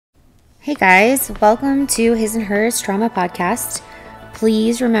Hey guys, welcome to Hisandherstrauma podcast.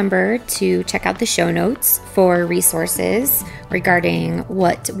 Please remember to check out the show notes for resources regarding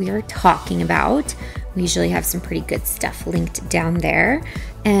what we are talking about. We usually have some pretty good stuff linked down there.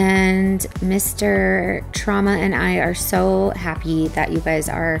 And Mr. Trauma and I are so happy that you guys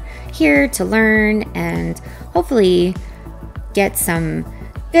are here to learn and hopefully get some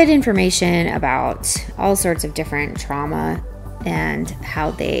good information about all sorts of different trauma and how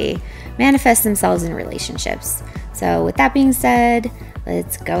they manifest themselves in relationships. So with that being said,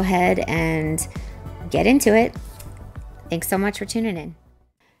 let's go ahead and get into it. Thanks so much for tuning in.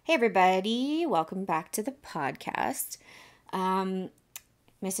 Hey everybody, welcome back to the podcast.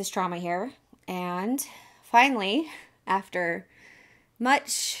 Mrs. Trauma here, and finally, after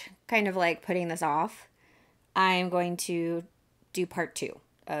much kind of like putting this off, I'm going to do part 2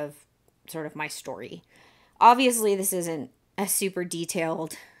 of sort of my story. Obviously, this isn't a super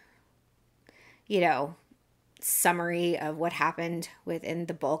detailed, summary of what happened within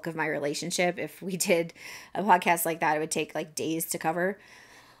the bulk of my relationship. If we did a podcast like that, it would take like days to cover.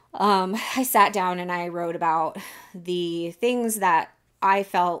 I sat down and I wrote about the things that I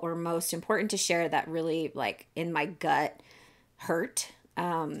felt were most important to share that really, like, in my gut hurt,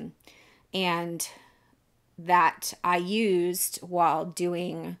 and that I used while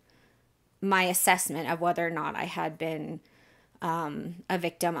doing my assessment of whether or not I had been a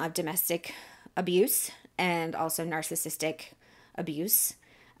victim of domestic abuse and also narcissistic abuse.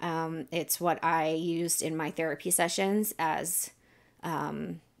 It's what I used in my therapy sessions as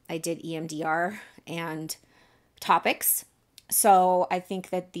I did EMDR and topics. So I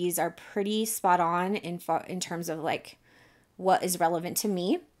think that these are pretty spot on in terms of like what is relevant to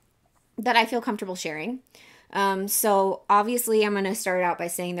me that I feel comfortable sharing. So obviously I'm going to start out by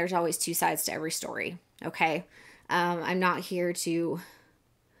saying there's always 2 sides to every story. Okay. I'm not here to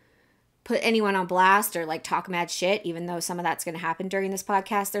put anyone on blast or like talk mad shit, even though some of that's going to happen during this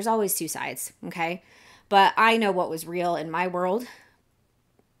podcast. There's always 2 sides. Okay. But I know what was real in my world.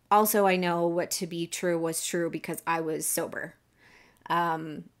 Also, I know what to be true was true because I was sober.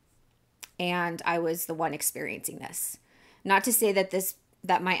 And I was the one experiencing this. Not to say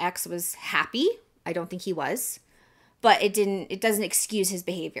that my ex was happy. I don't think he was. But it doesn't excuse his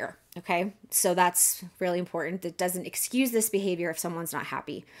behavior, okay? So that's really important. It doesn't excuse this behavior if someone's not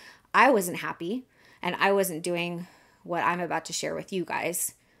happy. I wasn't happy, and I wasn't doing what I'm about to share with you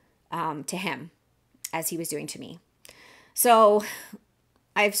guys to him as he was doing to me. So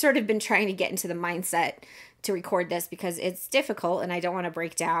I've sort of been trying to get into the mindset to record this because it's difficult, and I don't want to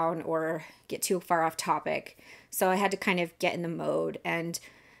break down or get too far off topic. So I had to kind of get in the mode, and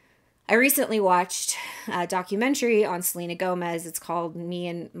I recently watched a documentary on Selena Gomez. It's called Me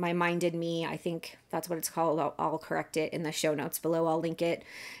and My Mind Did Me. I think that's what it's called. I'll correct it in the show notes below. I'll link it.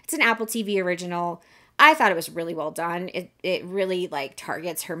 It's an Apple TV original. I thought it was really well done. It really like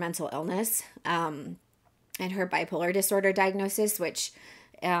targets her mental illness and her bipolar disorder diagnosis, which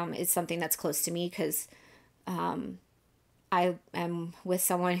is something that's close to me because I am with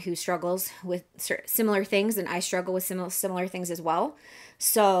someone who struggles with similar things, and I struggle with similar things as well.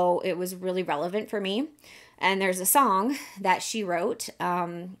 So it was really relevant for me. And there's a song that she wrote.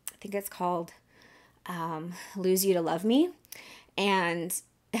 I think it's called Lose You to Love Me. And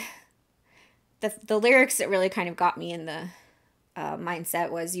the lyrics that really kind of got me in the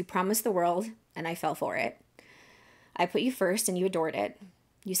mindset was, you promised the world and I fell for it. I put you first and you adored it.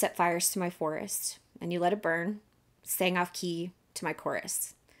 You set fires to my forest and you let it burn. Sang off key to my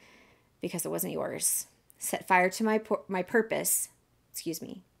chorus because it wasn't yours. Set fire to my purpose.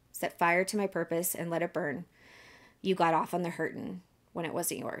 Set fire to my purpose and let it burn. You got off on the hurtin' when it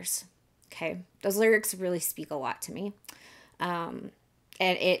wasn't yours. Okay. Those lyrics really speak a lot to me. And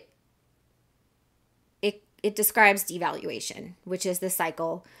it describes devaluation, which is the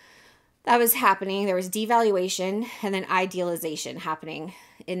cycle that was happening. There was devaluation and then idealization happening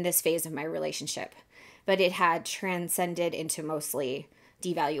in this phase of my relationship. But it had transcended into mostly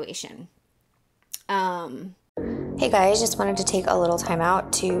devaluation. Hey guys, just wanted to take a little time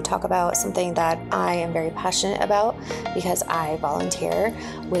out to talk about something that I am very passionate about because I volunteer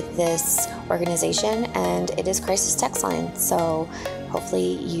with this organization, and it is Crisis Text Line. So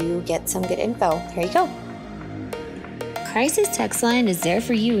hopefully you get some good info. Here you go. Crisis Text Line is there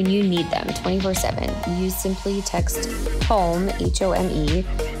for you when you need them 24/7. You simply text HOME, HOME,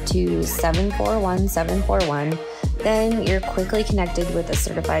 to 741-741. Then you're quickly connected with a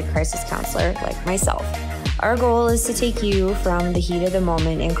certified crisis counselor like myself. Our goal is to take you from the heat of the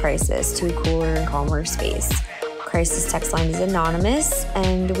moment in crisis to a cooler and calmer space. crisis text line is anonymous,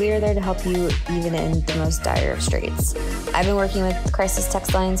 and we are there to help you even in the most dire of straits. I've been working with the crisis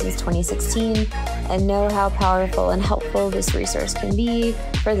text line since 2016 and know how powerful and helpful this resource can be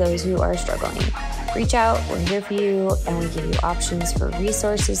for those who are struggling. Reach out, we're here for you, and we give you options for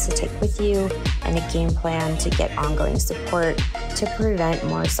resources to take with you and a game plan to get ongoing support to prevent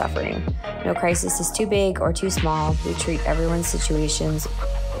more suffering. No crisis is too big or too small. We treat everyone's situations with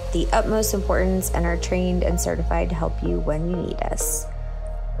the utmost importance and are trained and certified to help you when you need us.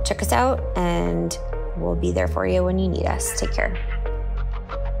 Check us out, and we'll be there for you when you need us. Take care.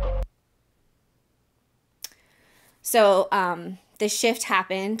 So the shift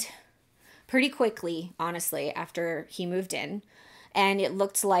happened pretty quickly, honestly, after he moved in. And it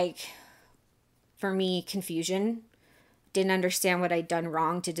looked like, for me, confusion. Didn't understand what I'd done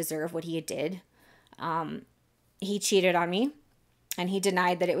wrong to deserve what he did. He cheated on me, and he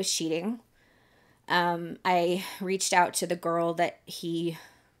denied that it was cheating. I reached out to the girl that he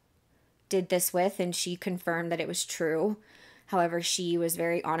did this with, and she confirmed that it was true. However, she was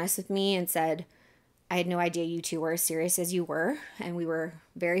very honest with me and said, I had no idea you two were as serious as you were, and we were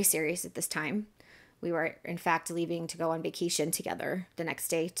very serious at this time. We were, in fact, leaving to go on vacation together the next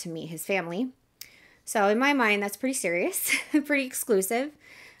day to meet his family. So in my mind, that's pretty serious, pretty exclusive.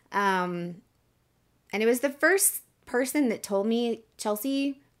 And it was the first person that told me,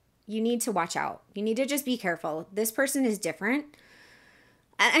 Chelsea, you need to watch out. You need to just be careful. This person is different.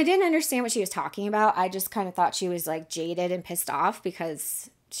 I didn't understand what she was talking about. I just kind of thought she was like jaded and pissed off because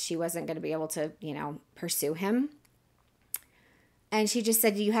she wasn't going to be able to, pursue him. And she just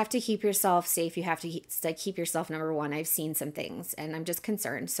said, you have to keep yourself safe. You have to keep yourself number one. I've seen some things and I'm just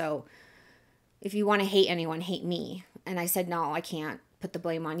concerned. So if you want to hate anyone, hate me. And I said, no, I can't put the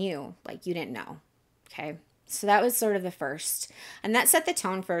blame on you. Like, you didn't know. Okay. So that was sort of the first. And that set the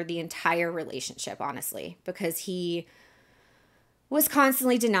tone for the entire relationship, honestly, because he was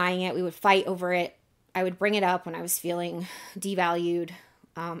constantly denying it. We would fight over it. I would bring it up when I was feeling devalued,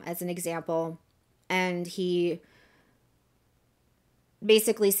 as an example. And he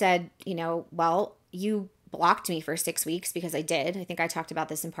basically said, well, you blocked me for 6 weeks, because I did. I think I talked about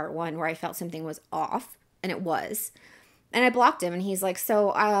this in part 1 where I felt something was off, and it was. And I blocked him, and he's like,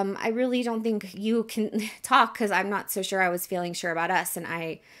 so I really don't think you can talk because I'm not so sure I was feeling sure about us. And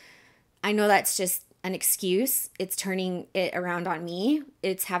I know that's just an excuse. It's turning it around on me.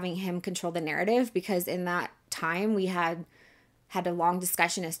 It's having him control the narrative, because in that time we had a long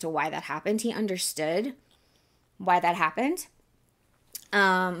discussion as to why that happened. He understood why that happened.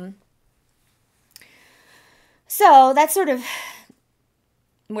 So that's sort of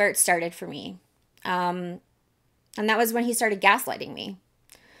where it started for me. And that was when he started gaslighting me.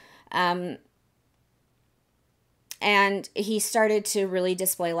 And he started to really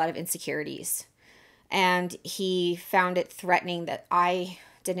display a lot of insecurities. And he found it threatening that I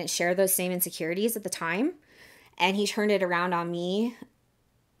didn't share those same insecurities at the time. And he turned it around on me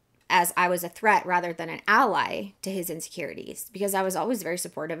as I was a threat rather than an ally to his insecurities, because I was always very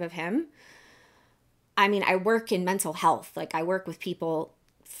supportive of him. I mean, I work in mental health. Like, I work with people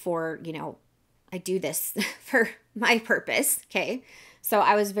for, I do this for my purpose. Okay. So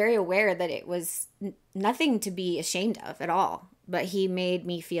I was very aware that it was nothing to be ashamed of at all. But he made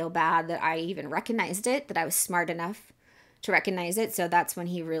me feel bad that I even recognized it, that I was smart enough to recognize it. So that's when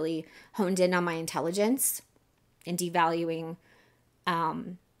he really honed in on my intelligence and devaluing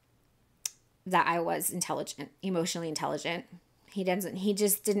that I was intelligent, emotionally intelligent. He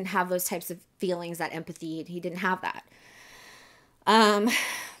just didn't have those types of feelings, that empathy. He didn't have that.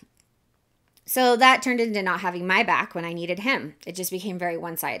 So that turned into not having my back when I needed him. It just became very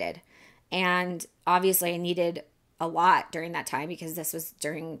one-sided. And obviously I needed a lot during that time, because this was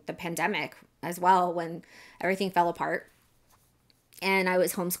during the pandemic as well, when everything fell apart. And I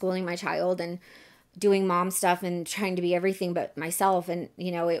was homeschooling my child and doing mom stuff and trying to be everything but myself. And,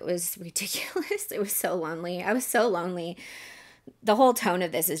 it was ridiculous. It was so lonely. I was so lonely. The whole tone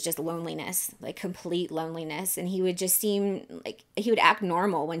of this is just loneliness, like complete loneliness. And he would just seem like he would act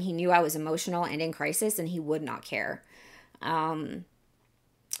normal when he knew I was emotional and in crisis, and he would not care. A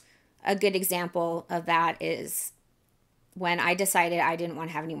good example of that is when I decided I didn't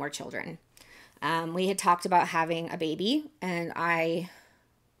want to have any more children. We had talked about having a baby, and I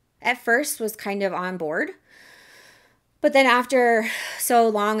at first was kind of on board. But then after so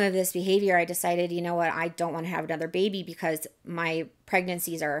long of this behavior, I decided, you know what, I don't want to have another baby, because my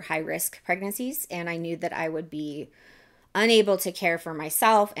pregnancies are high-risk pregnancies, and I knew that I would be unable to care for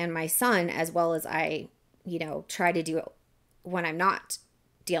myself and my son as well as I, try to do it when I'm not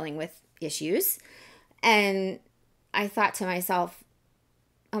dealing with issues. And I thought to myself,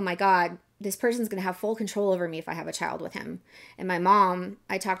 oh my God, this person's going to have full control over me if I have a child with him. And my mom,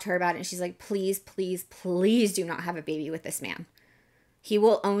 I talked to her about it, and she's like, please, please, please do not have a baby with this man. He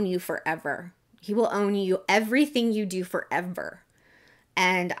will own you forever. He will own you, everything you do forever.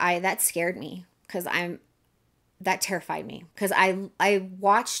 And that scared me, because that terrified me, because I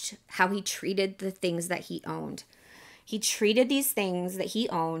watched how he treated the things that he owned. He treated these things that he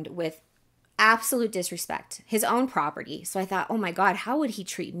owned with absolute disrespect, his own property. So I thought, oh my God, how would he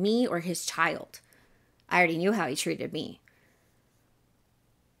treat me or his child? I already knew how he treated me.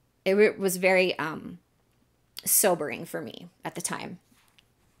 It was very sobering for me at the time.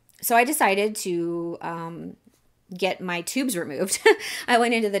 So I decided to get my tubes removed. I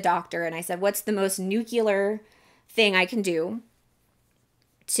went into the doctor and I said, what's the most nuclear thing I can do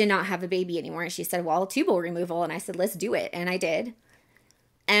to not have a baby anymore? And she said, well, tubal removal. And I said, let's do it. And I did.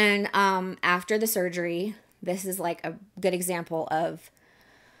 And after the surgery, this is like a good example of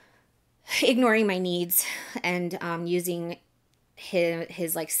ignoring my needs and using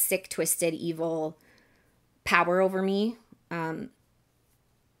his like sick, twisted, evil power over me to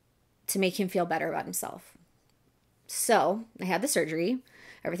make him feel better about himself. So I had the surgery.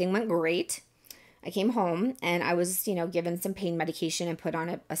 Everything went great. I came home and I was, given some pain medication and put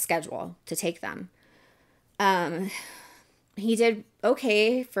on a schedule to take them. He did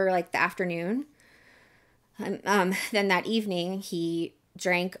okay for like the afternoon. Then that evening he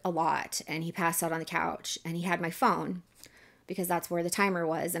drank a lot and he passed out on the couch, and he had my phone because that's where the timer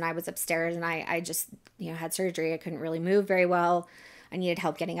was. And I was upstairs, and I just, had surgery. I couldn't really move very well. I needed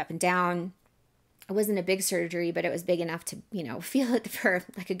help getting up and down. It wasn't a big surgery, but it was big enough to, feel it for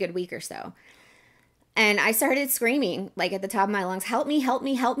like a good week or so. And I started screaming like at the top of my lungs, help me, help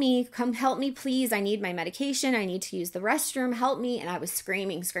me, help me, come help me, please. I need my medication. I need to use the restroom. Help me. And I was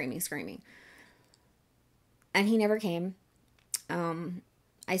screaming, screaming, screaming. And he never came.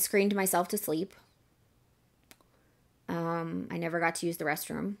 I screamed myself to sleep. I never got to use the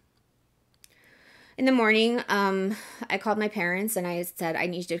restroom. In the morning, I called my parents and I said, I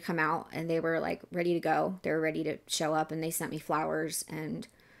need you to come out. And they were like ready to go. They were ready to show up, and they sent me flowers and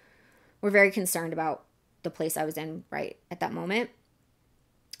were very concerned about the place I was in right at that moment.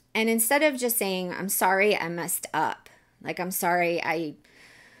 And instead of just saying, I'm sorry, I messed up, like, I'm sorry, I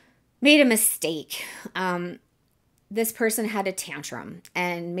made a mistake, this person had a tantrum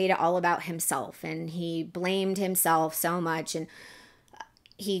and made it all about himself. And he blamed himself so much. And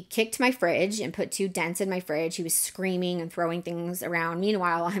he kicked my fridge and put 2 dents in my fridge. He was screaming and throwing things around.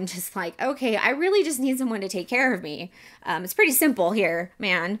 Meanwhile, I'm just like, okay, I really just need someone to take care of me. It's pretty simple here,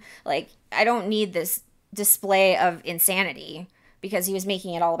 man. Like, I don't need this display of insanity, because he was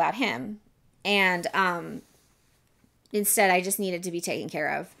making it all about him. And instead, I just needed to be taken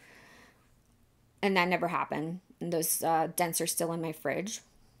care of. And that never happened. And those dents are still in my fridge.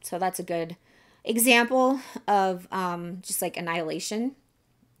 So that's a good example of just like annihilation,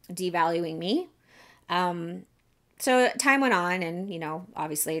 devaluing me. So time went on, and,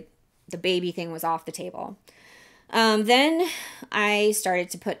 obviously the baby thing was off the table. Then I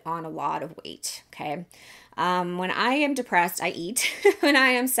started to put on a lot of weight. Okay. When I am depressed, I eat. When I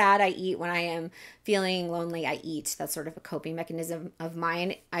am sad, I eat. When I am feeling lonely, I eat. That's sort of a coping mechanism of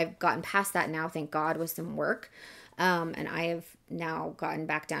mine. I've gotten past that now, thank God, with some work. And I have now gotten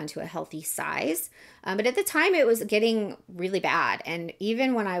back down to a healthy size. But at the time, it was getting really bad. And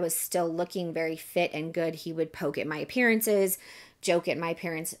even when I was still looking very fit and good, he would poke at my appearances, joke at my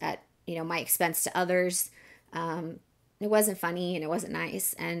appearance at, my expense to others. It wasn't funny and it wasn't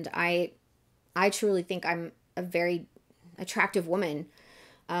nice. And I truly think I'm a very attractive woman.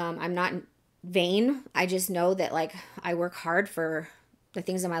 I'm not vain. I just know that, like, I work hard for the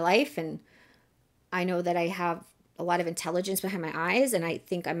things in my life, and I know that I have a lot of intelligence behind my eyes, and I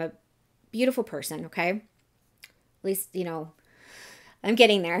think I'm a beautiful person, okay? At least, I'm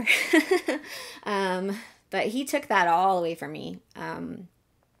getting there. But he took that all away from me.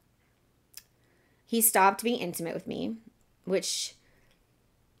 He stopped being intimate with me, which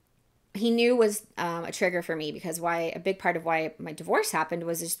he knew was a trigger for me, because a big part of why my divorce happened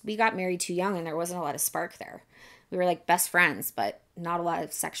was just we got married too young and there wasn't a lot of spark there. We were like best friends, but not a lot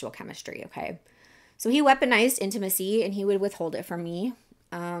of sexual chemistry, okay? So he weaponized intimacy and he would withhold it from me.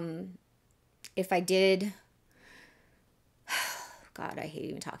 If I did, God, I hate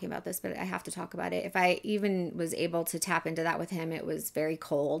even talking about this, but I have to talk about it. If I even was able to tap into that with him, it was very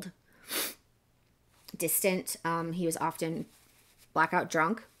cold, distant. He was often blackout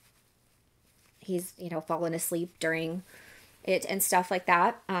drunk. He's, fallen asleep during it and stuff like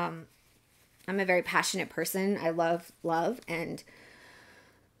that. I'm a very passionate person. I love love, and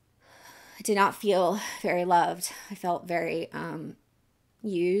I did not feel very loved. I felt very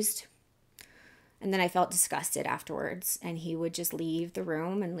used. And then I felt disgusted afterwards, and he would just leave the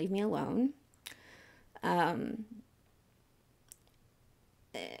room and leave me alone.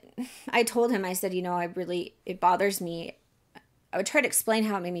 I told him, I said, it bothers me. I would try to explain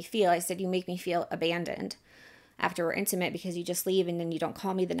how it made me feel. I said, you make me feel abandoned after we're intimate because you just leave and then you don't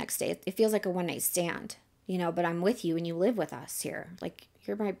call me the next day. It feels like a one-night stand, but I'm with you and you live with us here. Like,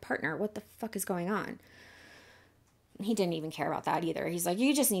 you're my partner. What the fuck is going on? He didn't even care about that either. He's like,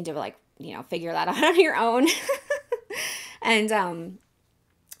 you just need to figure that out on your own. And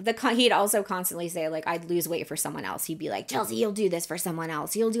he'd also constantly say, like, I'd lose weight for someone else. He'd be like, Chelsea, you'll do this for someone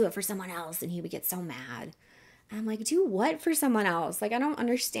else. You'll do it for someone else. And he would get so mad. I'm like, do what for someone else? Like, I don't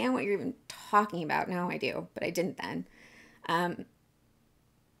understand what you're even talking about. Now I do, but I didn't then.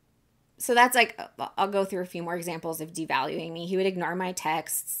 So that's like, I'll go through a few more examples of devaluing me. He would ignore my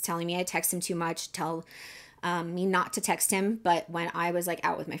texts, telling me I text him too much, tell me not to text him. But when I was like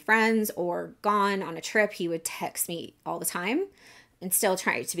out with my friends or gone on a trip, he would text me all the time and still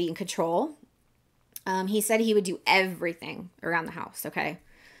try to be in control. He said he would do everything around the house, okay?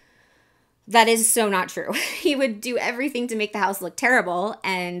 That is so not true. He would do everything to make the house look terrible,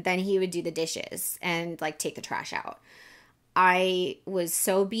 and then he would do the dishes and like take the trash out. I was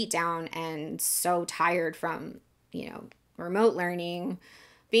so beat down and so tired from, remote learning,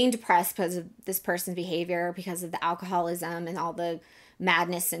 being depressed because of this person's behavior, because of the alcoholism and all the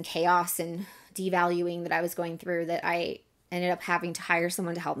madness and chaos and devaluing that I was going through, that I ended up having to hire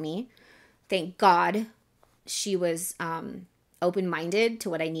someone to help me. Thank God she was open-minded to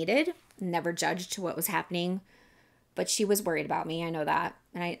what I needed, never judged what was happening, but she was worried about me. I know that.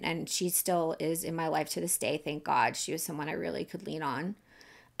 And she still is in my life to this day. Thank God. She was someone I really could lean on.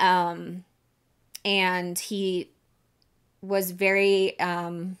 And he was very,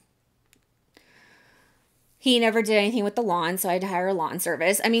 he never did anything with the lawn, so I had to hire a lawn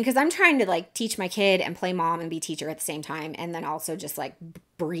service. I mean, because I'm trying to like teach my kid and play mom and be teacher at the same time, and then also just like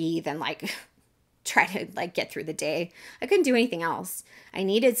breathe and like try to like get through the day. I couldn't do anything else. I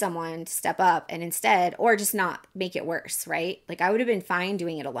needed someone to step up and instead, or just not make it worse, right? Like, I would have been fine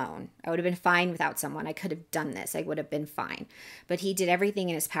doing it alone. I would have been fine without someone. I could have done this. I would have been fine. But he did everything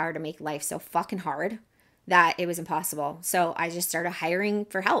in his power to make life so fucking hard that it was impossible. So I just started hiring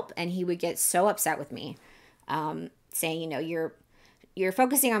for help, and he would get so upset with me, saying, you're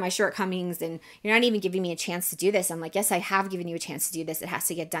focusing on my shortcomings and you're not even giving me a chance to do this. I'm like, yes, I have given you a chance to do this. It has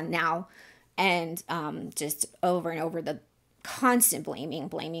to get done now. And just over and over, the constant blaming.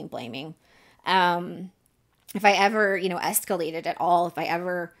 If I ever, escalated at all, if I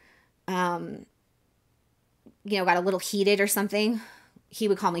ever, got a little heated or something, he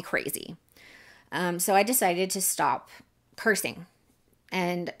would call me crazy. So I decided to stop cursing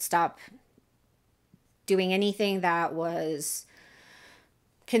and stop doing anything that was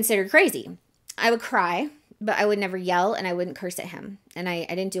considered crazy. I would cry, but I would never yell, and I wouldn't curse at him. And I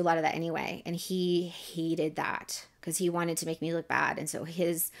didn't do a lot of that anyway. And he hated that because he wanted to make me look bad. And so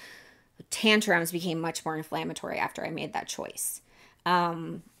his tantrums became much more inflammatory after I made that choice.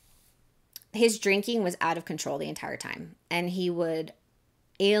 His drinking was out of control the entire time. And he would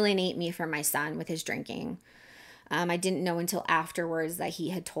alienate me from my son with his drinking. I didn't know until afterwards that he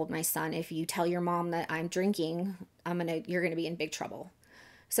had told my son, if you tell your mom that I'm drinking, you're going to be in big trouble.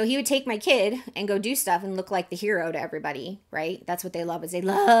 So he would take my kid and go do stuff and look like the hero to everybody, right? That's what they love, is they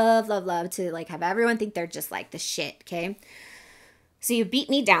love to like have everyone think they're just like the shit, okay? So he would beat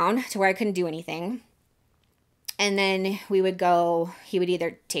me down to where I couldn't do anything. And then he would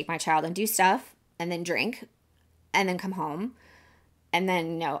either take my child and do stuff and then drink and then come home. And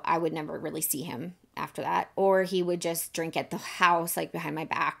then, I would never really see him after that. Or he would just drink at the house, like behind my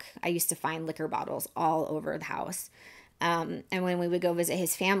back. I used to find liquor bottles all over the house. And when we would go visit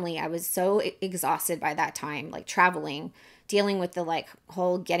his family, I was so exhausted by that time, like traveling, dealing with the like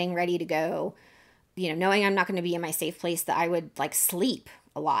whole getting ready to go, knowing I'm not going to be in my safe place, that I would like sleep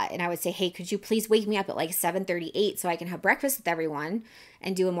a lot. And I would say, hey, could you please wake me up at like 7:38 so I can have breakfast with everyone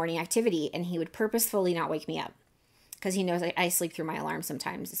and do a morning activity? And he would purposefully not wake me up because he knows I sleep through my alarm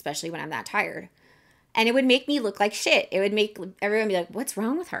sometimes, especially when I'm that tired. And it would make me look like shit. It would make everyone be like, what's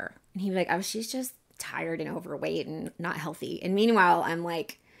wrong with her? And he'd be like, oh, she's just tired and overweight and not healthy. And meanwhile, I'm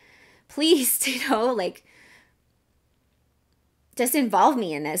like, please, like, just involve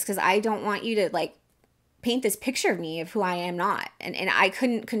me in this, because I don't want you to like paint this picture of me of who I am not. And I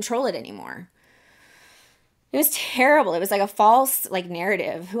couldn't control it anymore. It was terrible. It was like a false like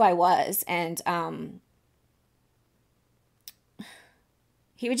narrative who I was. And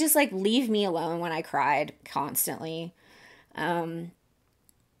he would just like leave me alone when I cried constantly.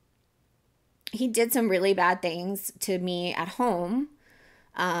 He did some really bad things to me at home.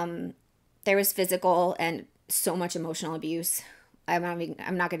 There was physical and so much emotional abuse. I'm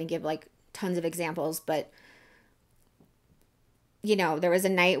not going to give like tons of examples, but you know, there was a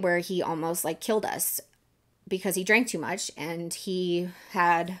night where he almost like killed us because he drank too much, and he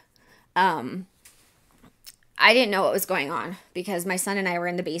had I didn't know what was going on because my son and I were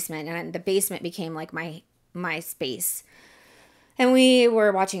in the basement, and the basement became like my space. And we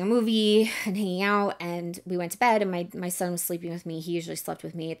were watching a movie and hanging out, and we went to bed, and my son was sleeping with me. He usually slept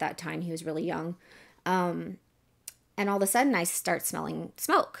with me at that time. He was really young. And all of a sudden I start smelling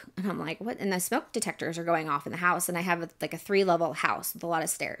smoke, and I'm like, what? And the smoke detectors are going off in the house, and I have like a 3-level house with a lot of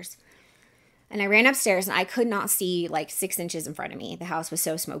stairs. And I ran upstairs, and I could not see like 6 inches in front of me. The house was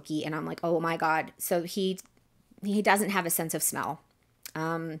so smoky, and I'm like, oh my God. So he doesn't have a sense of smell,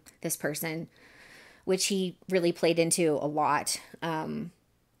 this person, which he really played into a lot.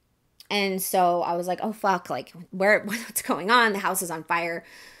 And so I was like, oh fuck, like what's going on? The house is on fire.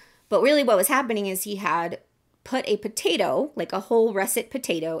 But really what was happening is he had put a potato, like a whole russet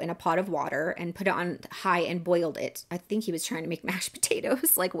potato, in a pot of water and put it on high and boiled it. I think he was trying to make mashed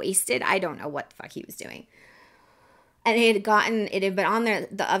potatoes, like wasted. I don't know what the fuck he was doing. And it had been on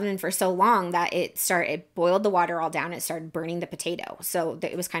the oven for so long that it boiled the water all down. It started burning the potato. So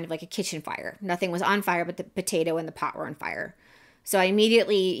it was kind of like a kitchen fire. Nothing was on fire, but the potato and the pot were on fire. So I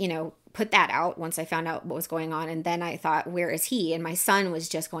immediately, you know, put that out once I found out what was going on. And then I thought, where is he? And my son was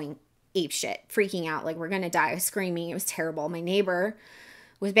just going ape shit, freaking out, like we're gonna die, screaming. It was terrible. My neighbor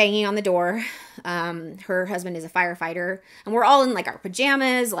was banging on the door. Her husband is a firefighter, and we're all in like our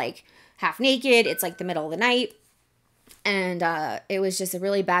pajamas, like half naked. It's like the middle of the night, and it was just a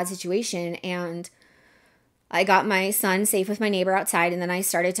really bad situation. And I got my son safe with my neighbor outside, and then I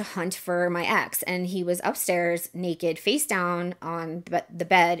started to hunt for my ex, and he was upstairs naked, face down on the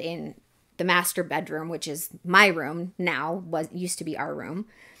bed in the master bedroom, which is my room now, used to be our room.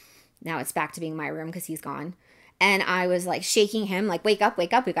 Now it's back to being my room because he's gone. And I was like shaking him, like, wake up, we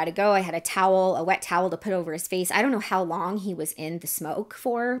gotta go. I had a wet towel to put over his face. I don't know how long he was in the smoke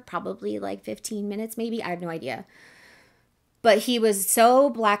for, probably like 15 minutes maybe. I have no idea. But he was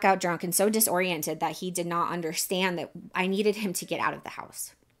so blackout drunk and so disoriented that he did not understand that I needed him to get out of the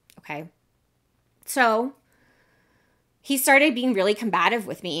house. Okay. So he started being really combative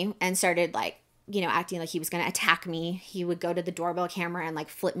with me and started like, you know, acting like he was going to attack me. He would go to the doorbell camera and like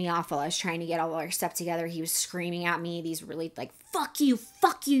flip me off while I was trying to get all our stuff together. He was screaming at me these really like, fuck you,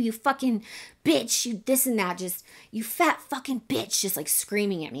 you fucking bitch, you this and that, just, you fat fucking bitch, just like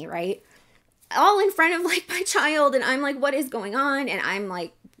screaming at me, right? All in front of like my child. And I'm like, what is going on? And I'm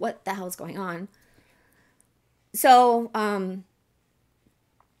like, what the hell is going on? So, I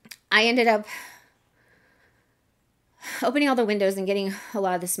ended up opening all the windows and getting a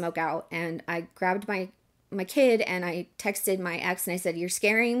lot of the smoke out. And I grabbed my kid and I texted my ex and I said, you're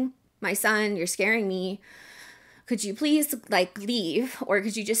scaring my son. You're scaring me. Could you please like leave, or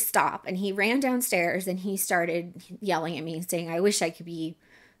could you just stop? And he ran downstairs and he started yelling at me and saying, I wish I could be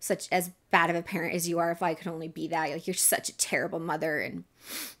such as bad of a parent as you are. If I could only be that, like, you're such a terrible mother. And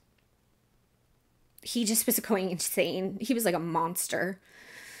he just was going insane. He was like a monster.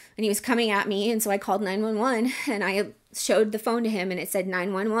 And he was coming at me, and so I called 911, and I showed the phone to him, and it said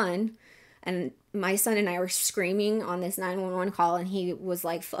 911, and my son and I were screaming on this 911 call, and he was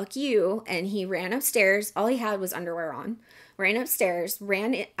like, fuck you, and he ran upstairs. All he had was underwear on. Ran upstairs,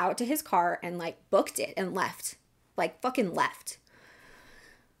 ran it out to his car, and like booked it and left. Like fucking left.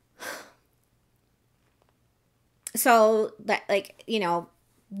 So that, like, you know,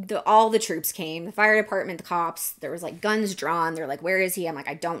 all the troops came, the fire department, the cops, there was like guns drawn. They're like, where is he? I'm like,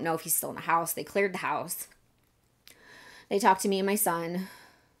 I don't know if he's still in the house. They cleared the house. They talked to me and my son.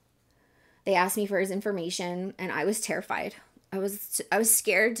 They asked me for his information, and I was terrified. I was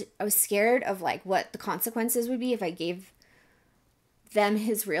scared. I was scared of like what the consequences would be if I gave them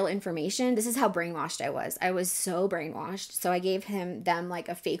his real information. This is how brainwashed I was. I was so brainwashed. So I gave them like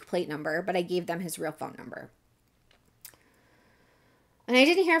a fake plate number, but I gave them his real phone number. And I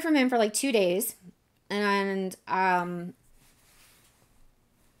didn't hear from him for like 2 days. And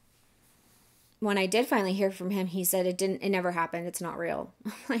when I did finally hear from him, he said it never happened. It's not real.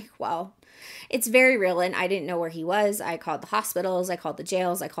 I'm like, well, it's very real. And I didn't know where he was. I called the hospitals. I called the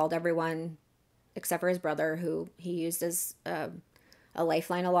jails. I called everyone except for his brother, who he used as a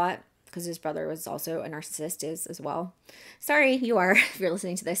lifeline a lot, because his brother was also a narcissist as well. Sorry, you are. If you're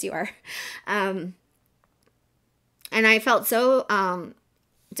listening to this, you are. And I felt so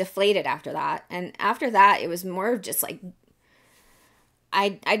deflated after that. And after that, it was more of just like, I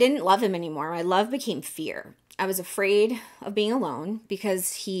didn't love him anymore. My love became fear. I was afraid of being alone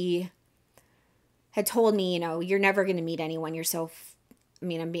because he had told me, you know, you're never going to meet anyone. You're so I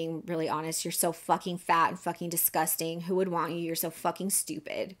mean, I'm being really honest. You're so fucking fat and fucking disgusting. Who would want you? You're so fucking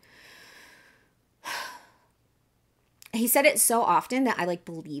stupid. He said it so often that I like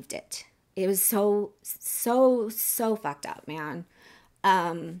believed it. It was so fucked up, man.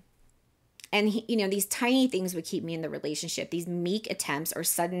 And he, you know, these tiny things would keep me in the relationship. These meek attempts or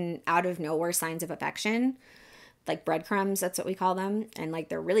sudden out of nowhere signs of affection, like breadcrumbs, that's what we call them. And like,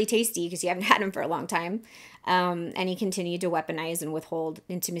 they're really tasty because you haven't had them for a long time. And he continued to weaponize and withhold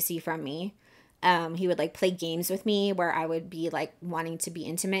intimacy from me. He would like play games with me where I would be like wanting to be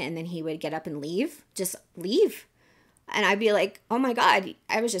intimate, and then he would get up and leave, just leave. And I'd be like, oh my God,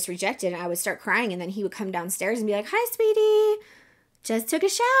 I was just rejected. And I would start crying. And then he would come downstairs and be like, hi, sweetie, just took a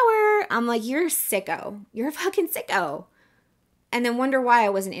shower. I'm like, you're a sicko. You're a fucking sicko. And then wonder why I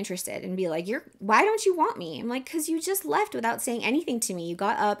wasn't interested and be like, why don't you want me? I'm like, because you just left without saying anything to me. You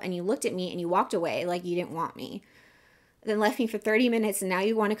got up and you looked at me and you walked away like you didn't want me. Then left me for 30 minutes and now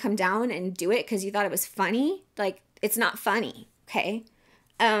you want to come down and do it because you thought it was funny? Like, it's not funny, okay?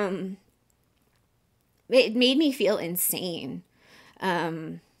 It made me feel insane.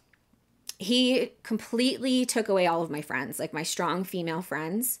 He completely took away all of my friends, like my strong female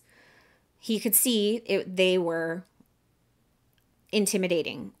friends. He could see they were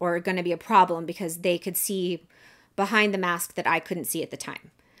intimidating or going to be a problem because they could see behind the mask that I couldn't see at the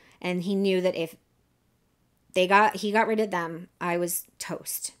time. And he knew that if he got rid of them, I was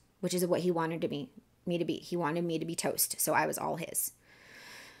toast, which is what he wanted me to be. He wanted me to be toast, so I was all his.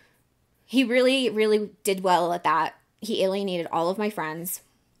 He really, really did well at that. He alienated all of my friends,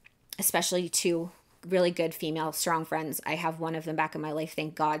 especially two really good female strong friends. I have one of them back in my life.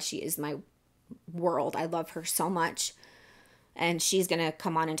 Thank God. She is my world. I love her so much. And she's going to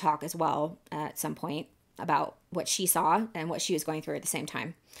come on and talk as well at some point about what she saw and what she was going through at the same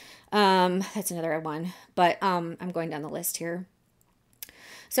time. That's another one. But I'm going down the list here.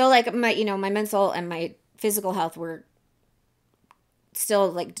 So like my mental and my physical health were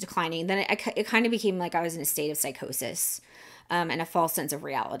still like declining. Then it kind of became like I was in a state of psychosis and a false sense of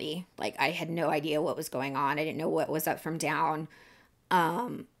reality. Like I had no idea what was going on. I didn't know what was up from down.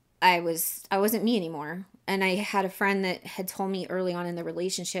 I wasn't me anymore. And I had a friend that had told me early on in the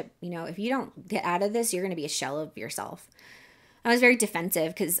relationship, if you don't get out of this, you're going to be a shell of yourself. I was very defensive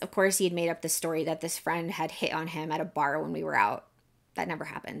because, of course, he had made up the story that this friend had hit on him at a bar when we were out. That never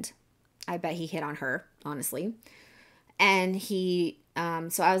happened. I bet he hit on her, honestly. And he,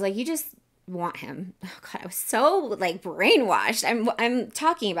 so I was like, you just want him. Oh God, I was so like brainwashed. I'm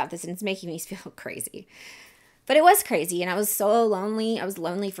talking about this and it's making me feel crazy. But it was crazy, and I was so lonely. I was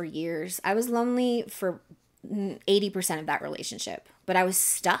lonely for years. I was lonely for 80% of that relationship. But I was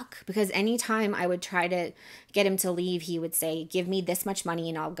stuck because anytime I would try to get him to leave, he would say, give me this much money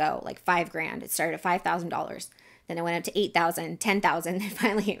and I'll go. Like $5,000. It started at $5,000. Then it went up to $8,000, $10,000. And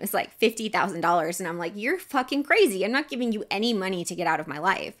finally it was like $50,000. And I'm like, you're fucking crazy. I'm not giving you any money to get out of my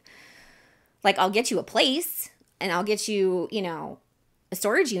life. Like, I'll get you a place and I'll get you, a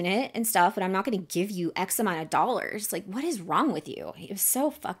storage unit and stuff, but I'm not going to give you X amount of dollars. Like, what is wrong with you? It was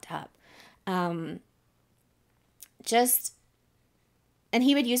so fucked up. And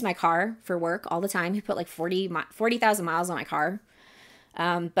he would use my car for work all the time. He put like 40,000 miles on my car.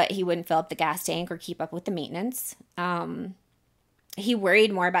 But he wouldn't fill up the gas tank or keep up with the maintenance. He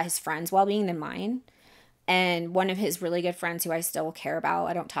worried more about his friends' well-being than mine. And one of his really good friends who I still care about,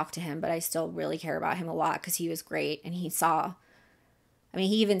 I don't talk to him, but I still really care about him a lot because he was great. And he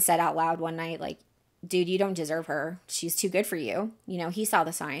even said out loud one night, like, dude, you don't deserve her. She's too good for you. He saw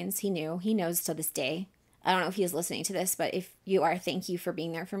the signs. He knew. He knows to this day. I don't know if he is listening to this, but if you are, thank you for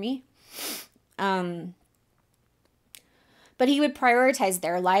being there for me. But he would prioritize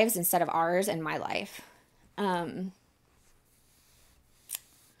their lives instead of ours and my life.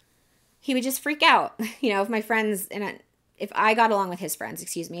 He would just freak out. If my friends, if I got along with his friends,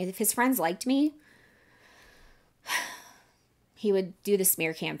 if his friends liked me, he would do the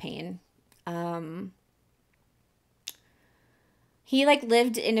smear campaign. He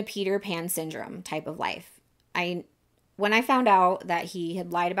lived in a Peter Pan syndrome type of life. When I found out that he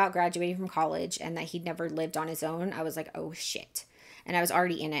had lied about graduating from college and that he'd never lived on his own, I was like, oh shit. And I was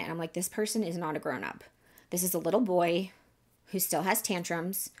already in it. And I'm like, this person is not a grown up. This is a little boy who still has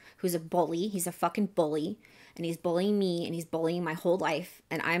tantrums, who's a bully. He's a fucking bully. And he's bullying me and he's bullying my whole life.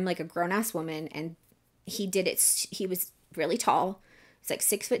 And I'm like a grown ass woman. And he did it. He was really tall. He's like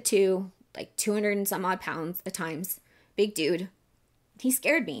 6'2", like 200 and some odd pounds at times. Big dude. He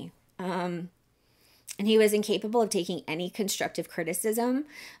scared me. And he was incapable of taking any constructive criticism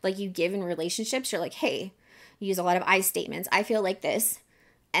like you give in relationships. You're like, hey, you use a lot of I statements. I feel like this.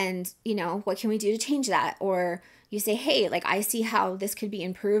 And, you know, what can we do to change that? Or you say, hey, like, I see how this could be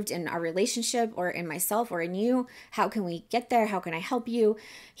improved in our relationship or in myself or in you. How can we get there? How can I help you?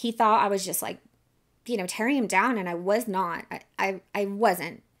 He thought I was just like, you know, tearing him down, and I was not. I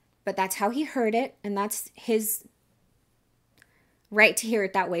wasn't. But that's how he heard it, and that's his right to hear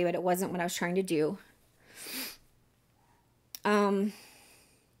it that way, but it wasn't what I was trying to do. And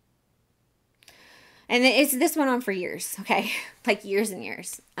this went on for years, okay? Like years and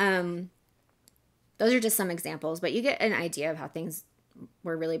years. Those are just some examples, but you get an idea of how things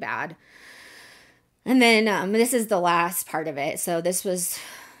were really bad. And then this is the last part of it. So this was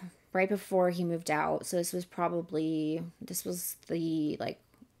right before he moved out. So this was the like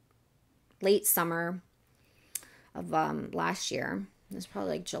late summer of last year. It was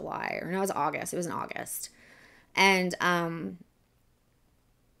probably like July, or no, it was August. It was in August. And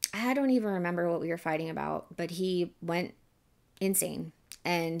I don't even remember what we were fighting about, but he went insane,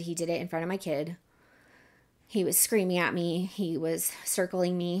 and he did it in front of my kid. He was screaming at me. He was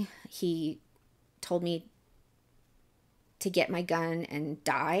circling me. He told me to get my gun and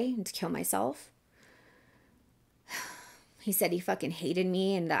die and to kill myself. He said he fucking hated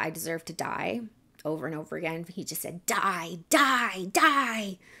me and that I deserved to die over and over again. He just said, die, die,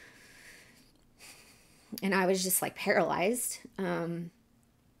 die. And I was just like paralyzed.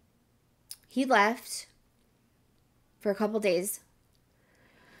 He left for a couple days.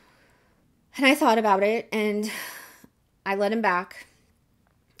 And I thought about it, and I let him back.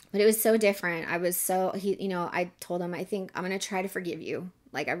 But it was so different. I told him, I think I'm going to try to forgive you.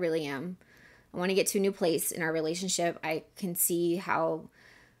 Like, I really am. I want to get to a new place in our relationship. I can see how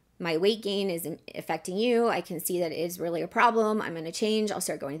my weight gain is affecting you. I can see that it is really a problem. I'm going to change. I'll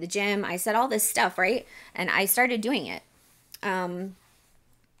start going to the gym. I said all this stuff, right? And I started doing it.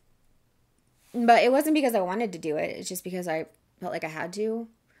 But it wasn't because I wanted to do it. It's just because I felt like I had to.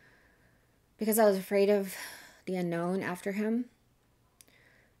 Because I was afraid of the unknown after him.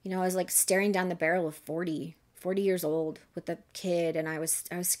 You know, I was like staring down the barrel of 40 years old with a kid, and I was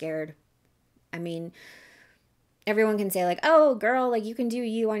scared. I mean, everyone can say like, oh, girl, like you can do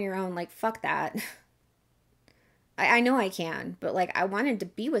you on your own. Like, fuck that. I know I can, but like I wanted to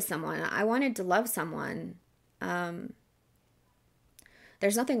be with someone. I wanted to love someone.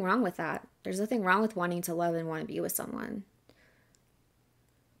 There's nothing wrong with that. There's nothing wrong with wanting to love and want to be with someone.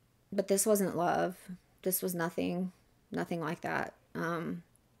 But this wasn't love. This was nothing like that.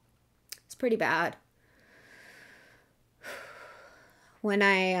 It's pretty bad. When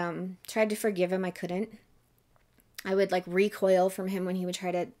I tried to forgive him, I couldn't. I would like recoil from him when he would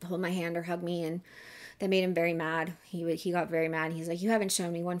try to hold my hand or hug me, and that made him very mad. He got very mad. He's like, you haven't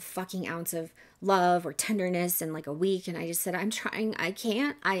shown me one fucking ounce of love or tenderness in like a week. And I just said, I'm trying. I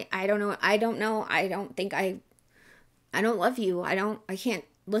can't. I don't know. I don't know. I don't think I don't love you. I can't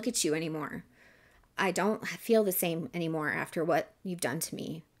look at you anymore. I don't feel the same anymore after what you've done to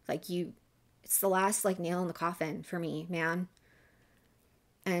me. Like it's the last like nail in the coffin for me, man.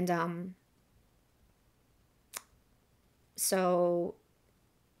 And so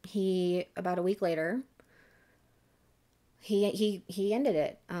he, about a week later, he ended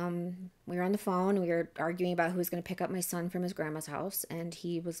it. We were on the phone. We were arguing about who was going to pick up my son from his grandma's house. And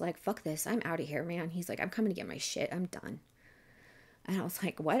he was like, fuck this. I'm out of here, man. He's like, I'm coming to get my shit. I'm done. And I was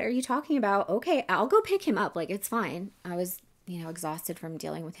like, what are you talking about? Okay, I'll go pick him up. Like, it's fine. I was, exhausted from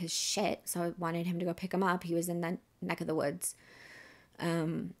dealing with his shit. So I wanted him to go pick him up. He was in that neck of the woods.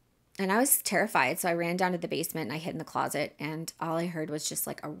 And I was terrified. So I ran down to the basement and I hid in the closet. And all I heard was just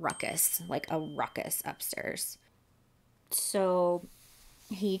like a ruckus upstairs. So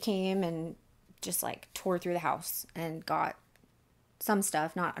he came and just like tore through the house and got some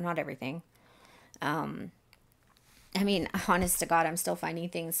stuff, not everything. I mean, honest to God, I'm still finding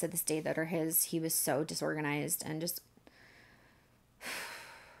things to this day that are his. He was so disorganized and just,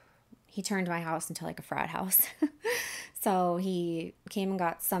 he turned my house into like a frat house. So he came and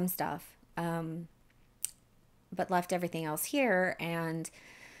got some stuff, but left everything else here. And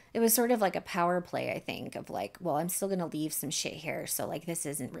it was sort of like a power play, I think, of like, well, I'm still going to leave some shit here. So like, this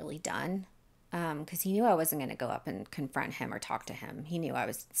isn't really done. Cause he knew I wasn't going to go up and confront him or talk to him. He knew I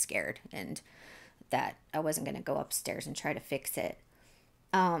was scared and that I wasn't going to go upstairs and try to fix it.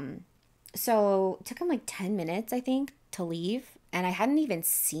 So it took him like 10 minutes, I think, to leave. And I hadn't even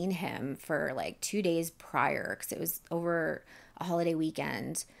seen him for like 2 days prior because it was over a holiday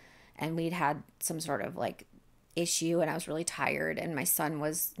weekend and we'd had some sort of like issue and I was really tired and my son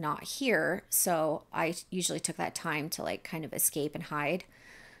was not here. So I usually took that time to like kind of escape and hide.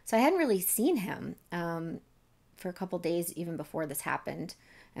 So I hadn't really seen him for a couple days even before this happened.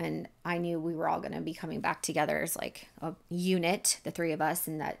 And I knew we were all going to be coming back together as like a unit, the three of us,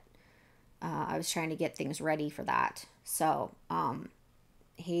 and that I was trying to get things ready for that. So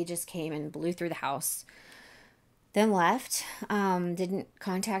he just came and blew through the house, then left, didn't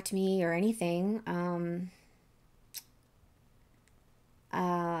contact me or anything.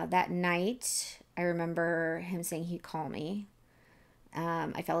 That night, I remember him saying he'd call me.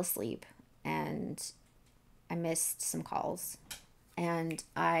 I fell asleep and I missed some calls. And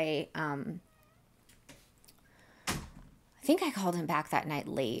I think I called him back that night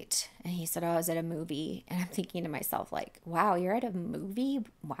late, and he said, oh, I was at a movie. And I'm thinking to myself, like, wow, you're at a movie?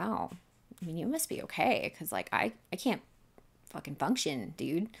 Wow. I mean, you must be okay, because, like, I can't fucking function,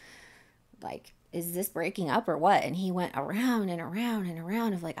 dude. Like, is this breaking up or what? And he went around and around and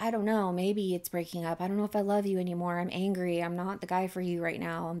around of like, I don't know, maybe it's breaking up. I don't know if I love you anymore. I'm angry. I'm not the guy for you right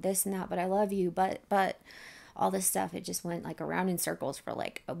now. I'm this and that, but I love you. But all this stuff, it just went like around in circles for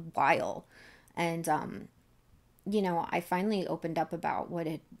like a while. And, you know, I finally opened up about what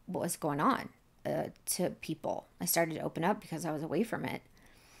was going on to people. I started to open up because I was away from it.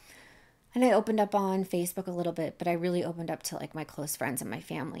 And I opened up on Facebook a little bit, but I really opened up to like my close friends and my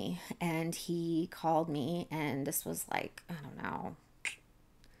family. And he called me, and this was like, I don't know.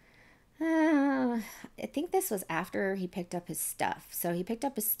 I think this was after he picked up his stuff. So he picked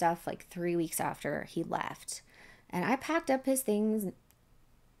up his stuff like 3 weeks after he left. And I packed up his things,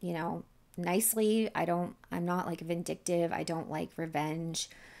 you know, nicely. I'm not like vindictive. I don't like revenge.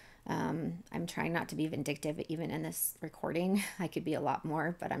 I'm trying not to be vindictive even in this recording. I could be a lot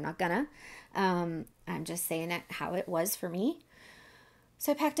more, but I'm not gonna. I'm just saying it how it was for me.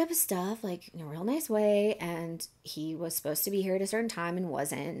 So I packed up his stuff like in a real nice way, and he was supposed to be here at a certain time and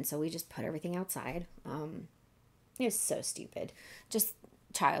wasn't. And so we just put everything outside. It was so stupid. Just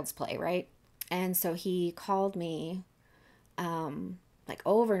child's play, right? And so he called me like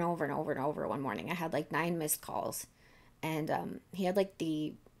over and over and over and over one morning. I had like 9 missed calls, and he had like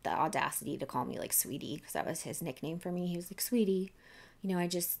the audacity to call me like sweetie, because that was his nickname for me. He was like, sweetie, you know,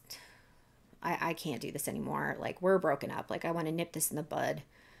 I can't do this anymore. Like, we're broken up. Like, I want to nip this in the bud.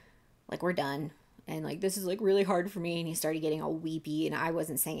 Like, we're done. And like, this is like really hard for me. And he started getting all weepy, and I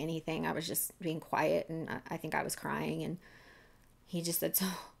wasn't saying anything. I was just being quiet, and I think I was crying. And he just said, so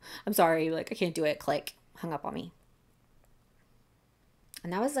I'm sorry. Like, I can't do it. Click. Hung up on me.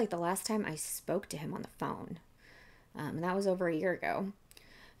 And that was like the last time I spoke to him on the phone. And that was over a year ago.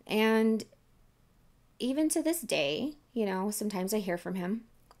 And even to this day, you know, sometimes I hear from him.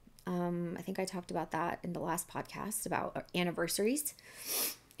 I think I talked about that in the last podcast about anniversaries.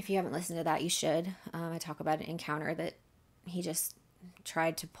 If you haven't listened to that, you should. I talk about an encounter that he just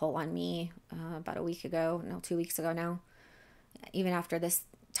tried to pull on me about 2 weeks ago now. Even after this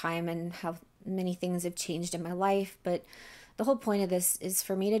time, and how many things have changed in my life. But the whole point of this is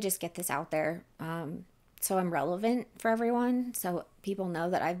for me to just get this out there. So I'm relevant for everyone. So people know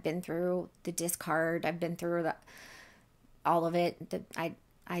that I've been through the discard. I've been through all of it. The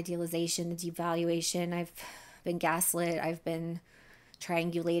idealization, the devaluation. I've been gaslit. I've been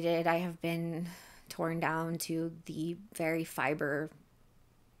triangulated. I have been torn down to the very fiber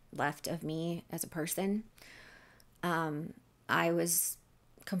left of me as a person. I was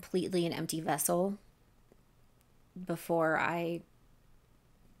completely an empty vessel before I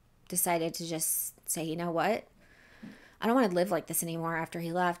decided to just say, you know what? I don't want to live like this anymore after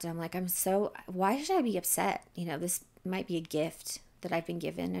he left. And I'm like, why should I be upset? You know, this might be a gift that I've been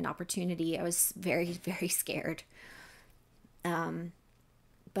given, an opportunity. I was very, very scared.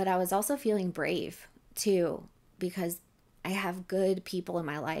 But I was also feeling brave too, because I have good people in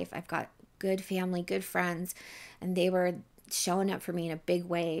my life. I've got good family, good friends, and they were showing up for me in a big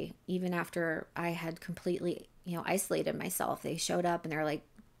way. Even after I had completely, you know, isolated myself, they showed up and they're like,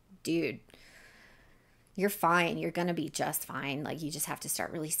 dude, you're fine. You're going to be just fine. Like, you just have to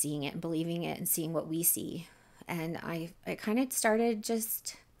start really seeing it and believing it and seeing what we see. And I kind of started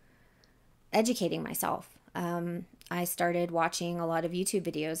just educating myself. I started watching a lot of YouTube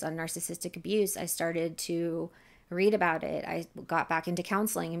videos on narcissistic abuse. I started to read about it. I got back into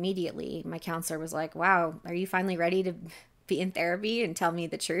counseling immediately. My counselor was like, wow, are you finally ready to be in therapy and tell me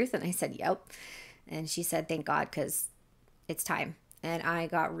the truth? And I said, yep. And she said, thank God, because it's time. And I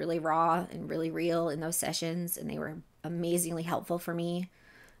got really raw and really real in those sessions, and they were amazingly helpful for me.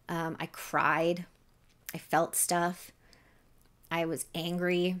 I cried. I felt stuff. I was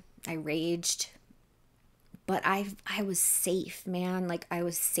angry. I raged. But I was safe, man. Like, I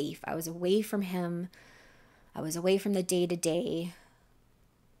was safe. I was away from him. I was away from the day-to-day.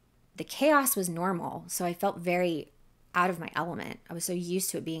 The chaos was normal, so I felt very out of my element. I was so used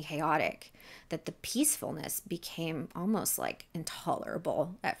to it being chaotic that the peacefulness became almost like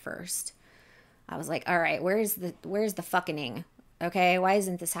intolerable at first. I was like, all right, where's the fuckinging? Okay, why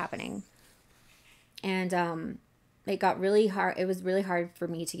isn't this happening? And it got really hard. It was really hard for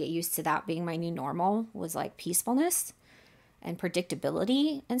me to get used to that being my new normal, was like peacefulness and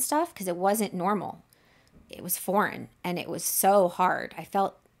predictability and stuff, because it wasn't normal. It was foreign, and it was so hard. I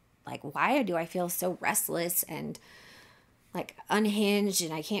felt like, why do I feel so restless and like unhinged,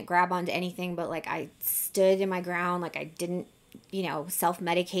 and I can't grab onto anything, but like I stood in my ground, like I didn't,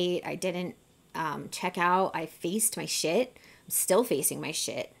 self-medicate. I didn't check out. I faced my shit. I'm still facing my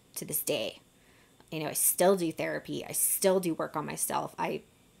shit to this day. I still do therapy. I still do work on myself. I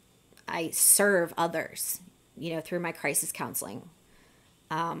serve others, through my crisis counseling.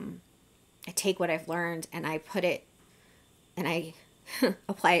 I take what I've learned and I put it and I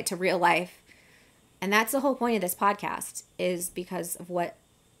apply it to real life. And that's the whole point of this podcast, is because of what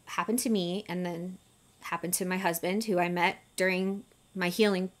happened to me and then happened to my husband, who I met during my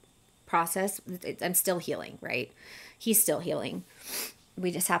healing process. I'm still healing, right? He's still healing.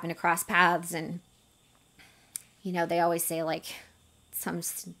 We just happened to cross paths, and they always say, like, I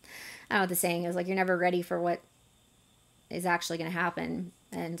don't know what the saying is, like, you're never ready for what is actually going to happen.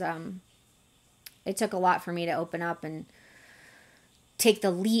 And it took a lot for me to open up and take the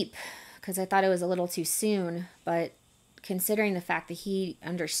leap, because I thought it was a little too soon. But considering the fact that he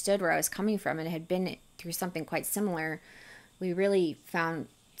understood where I was coming from and had been through something quite similar, we really found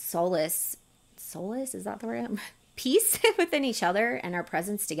solace, is that the word? Peace within each other and our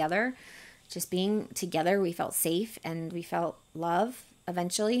presence together. Just being together, we felt safe and we felt love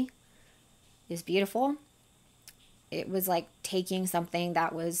eventually. It was beautiful. It was like taking something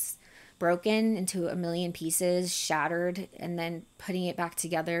that was broken into a million pieces, shattered, and then putting it back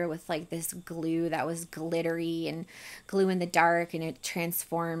together with like this glue that was glittery and glue in the dark, and it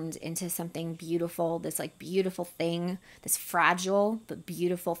transformed into something beautiful, this like beautiful thing, this fragile but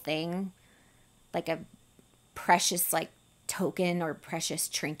beautiful thing, like a precious like token or precious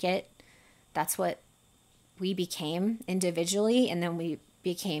trinket. That's what we became individually, and then we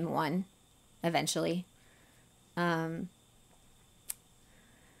became one eventually.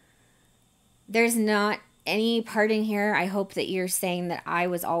 There's not any part in here, I hope, that you're saying that I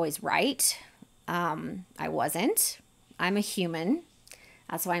was always right. I wasn't. I'm a human.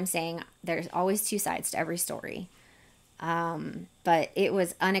 That's why I'm saying there's always two sides to every story. But it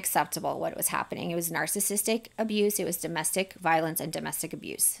was unacceptable what was happening. It was narcissistic abuse. It was domestic violence and domestic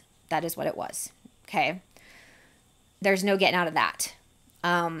abuse. That is what it was. Okay. There's no getting out of that.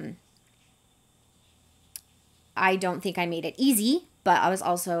 I don't think I made it easy, but I was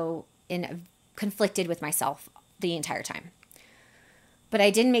also conflicted with myself the entire time. But I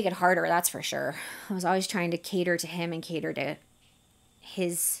didn't make it harder, that's for sure. I was always trying to cater to him and cater to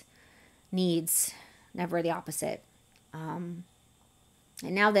his needs, never the opposite. And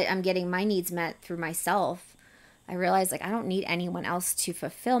now that I'm getting my needs met through myself, I realize, like, I don't need anyone else to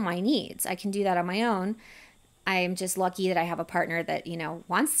fulfill my needs. I can do that on my own. I'm just lucky that I have a partner that,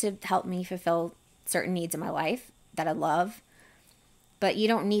 wants to help me fulfill certain needs in my life that I love. But you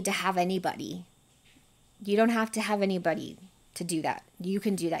don't need to have anybody. You don't have to have anybody to do that. You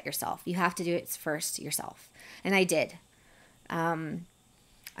can do that yourself. You have to do it first yourself. And I did. I'm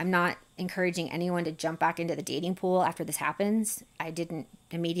not encouraging anyone to jump back into the dating pool after this happens. I didn't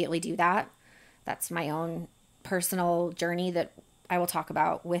immediately do that. That's my own personal journey that I will talk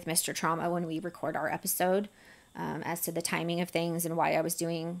about with Mr. Trauma when we record our episode, as to the timing of things and why I was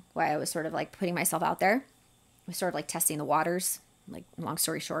sort of like putting myself out there. I was sort of like testing the waters, like, long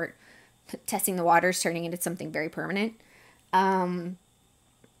story short, testing the waters, turning into something very permanent.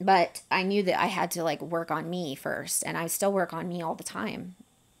 But I knew that I had to like work on me first, and I still work on me all the time.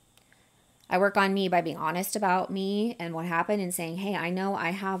 I work on me by being honest about me and what happened and saying, hey, I know I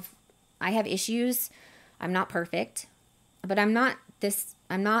have issues. I'm not perfect, but I'm not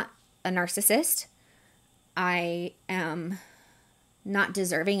a narcissist. I am not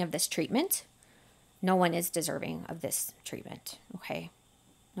deserving of this treatment. No one is deserving of this treatment, okay?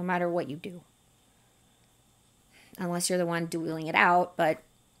 No matter what you do. Unless you're the one dueling it out, but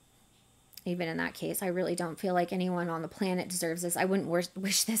even in that case, I really don't feel like anyone on the planet deserves this. I wouldn't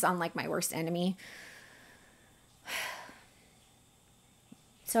wish this on like my worst enemy.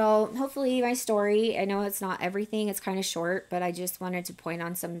 So hopefully my story, I know it's not everything, it's kind of short, but I just wanted to point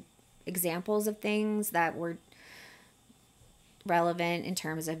on some examples of things that were relevant in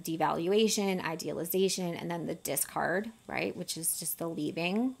terms of devaluation, idealization, and then the discard, right? Which is just the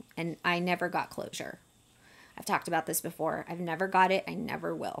leaving. And I never got closure. I've talked about this before. I've never got it. I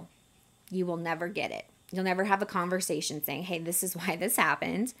never will. You will never get it. You'll never have a conversation saying, hey, this is why this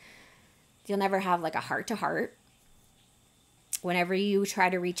happened. You'll never have like a heart to heart. Whenever you try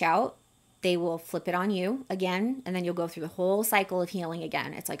to reach out, they will flip it on you again, and then you'll go through the whole cycle of healing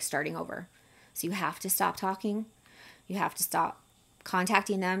again. It's like starting over. So you have to stop talking. You have to stop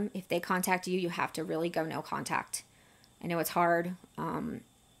contacting them. If they contact you, you have to really go no contact. I know it's hard.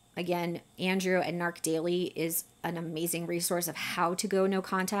 Again, Andrew at Narc Daily is an amazing resource of how to go no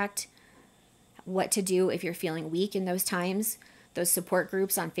contact, what to do if you're feeling weak in those times. Those support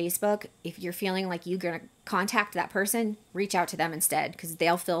groups on Facebook, if you're feeling like you're going to contact that person, reach out to them instead, because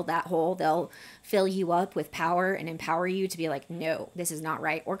they'll fill that hole. They'll fill you up with power and empower you to be like, no, this is not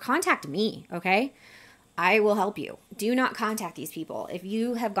right. Or contact me, okay? I will help you. Do not contact these people. If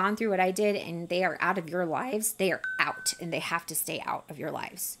you have gone through what I did and they are out of your lives, they are out, and they have to stay out of your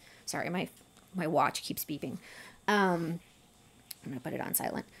lives. Sorry, my watch keeps beeping. I'm going to put it on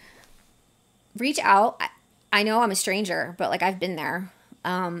silent. Reach out. I know I'm a stranger, but like I've been there.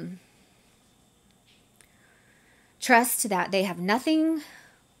 Trust that they have nothing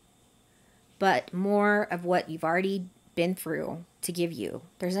but more of what you've already been through to give you.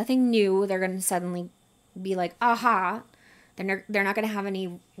 There's nothing new. They're going to suddenly be like, aha. They're not going to have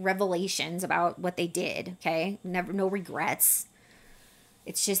any revelations about what they did, okay? No regrets.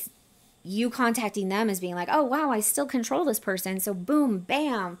 It's just you contacting them as being like, oh, wow, I still control this person. So boom,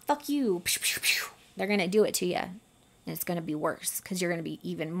 bam, fuck you. They're going to do it to you. And it's going to be worse because you're going to be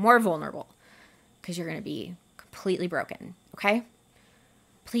even more vulnerable because you're going to be completely broken. Okay?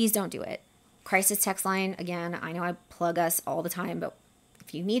 Please don't do it. Crisis text line. Again, I know I plug us all the time, but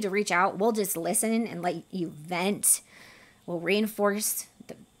if you need to reach out, we'll just listen and let you vent. We'll reinforce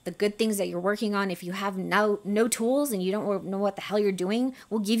the good things that you're working on. If you have no tools and you don't know what the hell you're doing,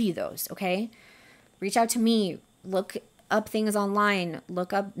 we'll give you those. Okay? Reach out to me. Look up things online,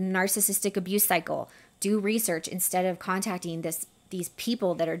 look up narcissistic abuse cycle, do research instead of contacting these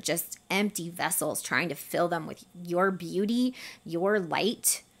people that are just empty vessels trying to fill them with your beauty, your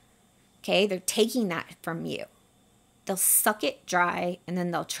light. Okay, they're taking that from you. They'll suck it dry, and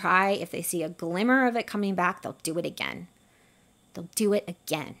then they'll try, if they see a glimmer of it coming back, they'll do it again. They'll do it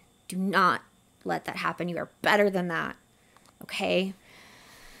again. Do not let that happen. You are better than that. Okay?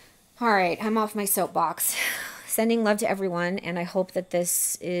 All right, I'm off my soapbox. Sending love to everyone, and I hope that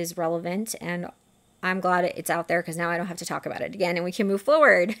this is relevant, and I'm glad it's out there because now I don't have to talk about it again, and we can move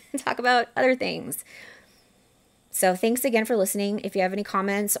forward and talk about other things. So thanks again for listening. If you have any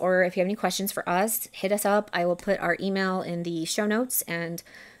comments or if you have any questions for us, hit us up. I will put our email in the show notes and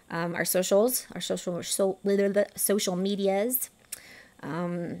our social medias.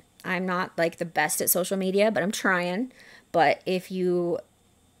 I'm not like the best at social media, but I'm trying. But if you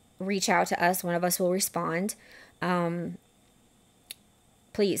reach out to us, one of us will respond.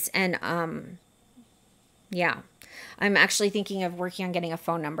 Please. And yeah, I'm actually thinking of working on getting a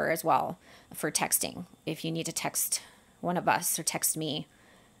phone number as well for texting. If you need to text one of us or text me,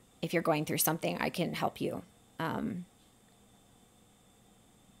 if you're going through something, I can help you.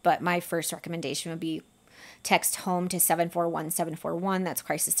 But my first recommendation would be text home to 741-741. That's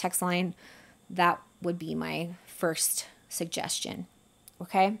crisis text line. That would be my first suggestion.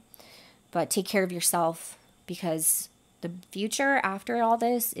 Okay? But take care of yourself, because the future after all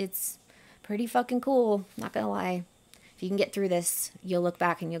this, it's pretty fucking cool. Not gonna lie. If you can get through this, you'll look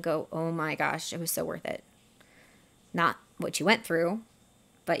back and you'll go, oh my gosh, it was so worth it. Not what you went through,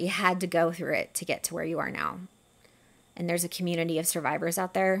 but you had to go through it to get to where you are now. And there's a community of survivors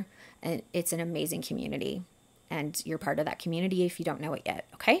out there, and it's an amazing community. And you're part of that community if you don't know it yet,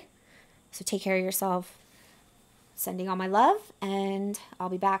 okay? So take care of yourself. Sending all my love, and I'll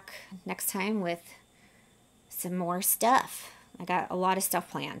be back next time with some more stuff. I got a lot of stuff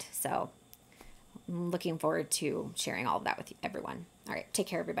planned, so I'm looking forward to sharing all of that with everyone. All right, take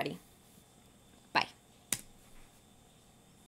care, everybody.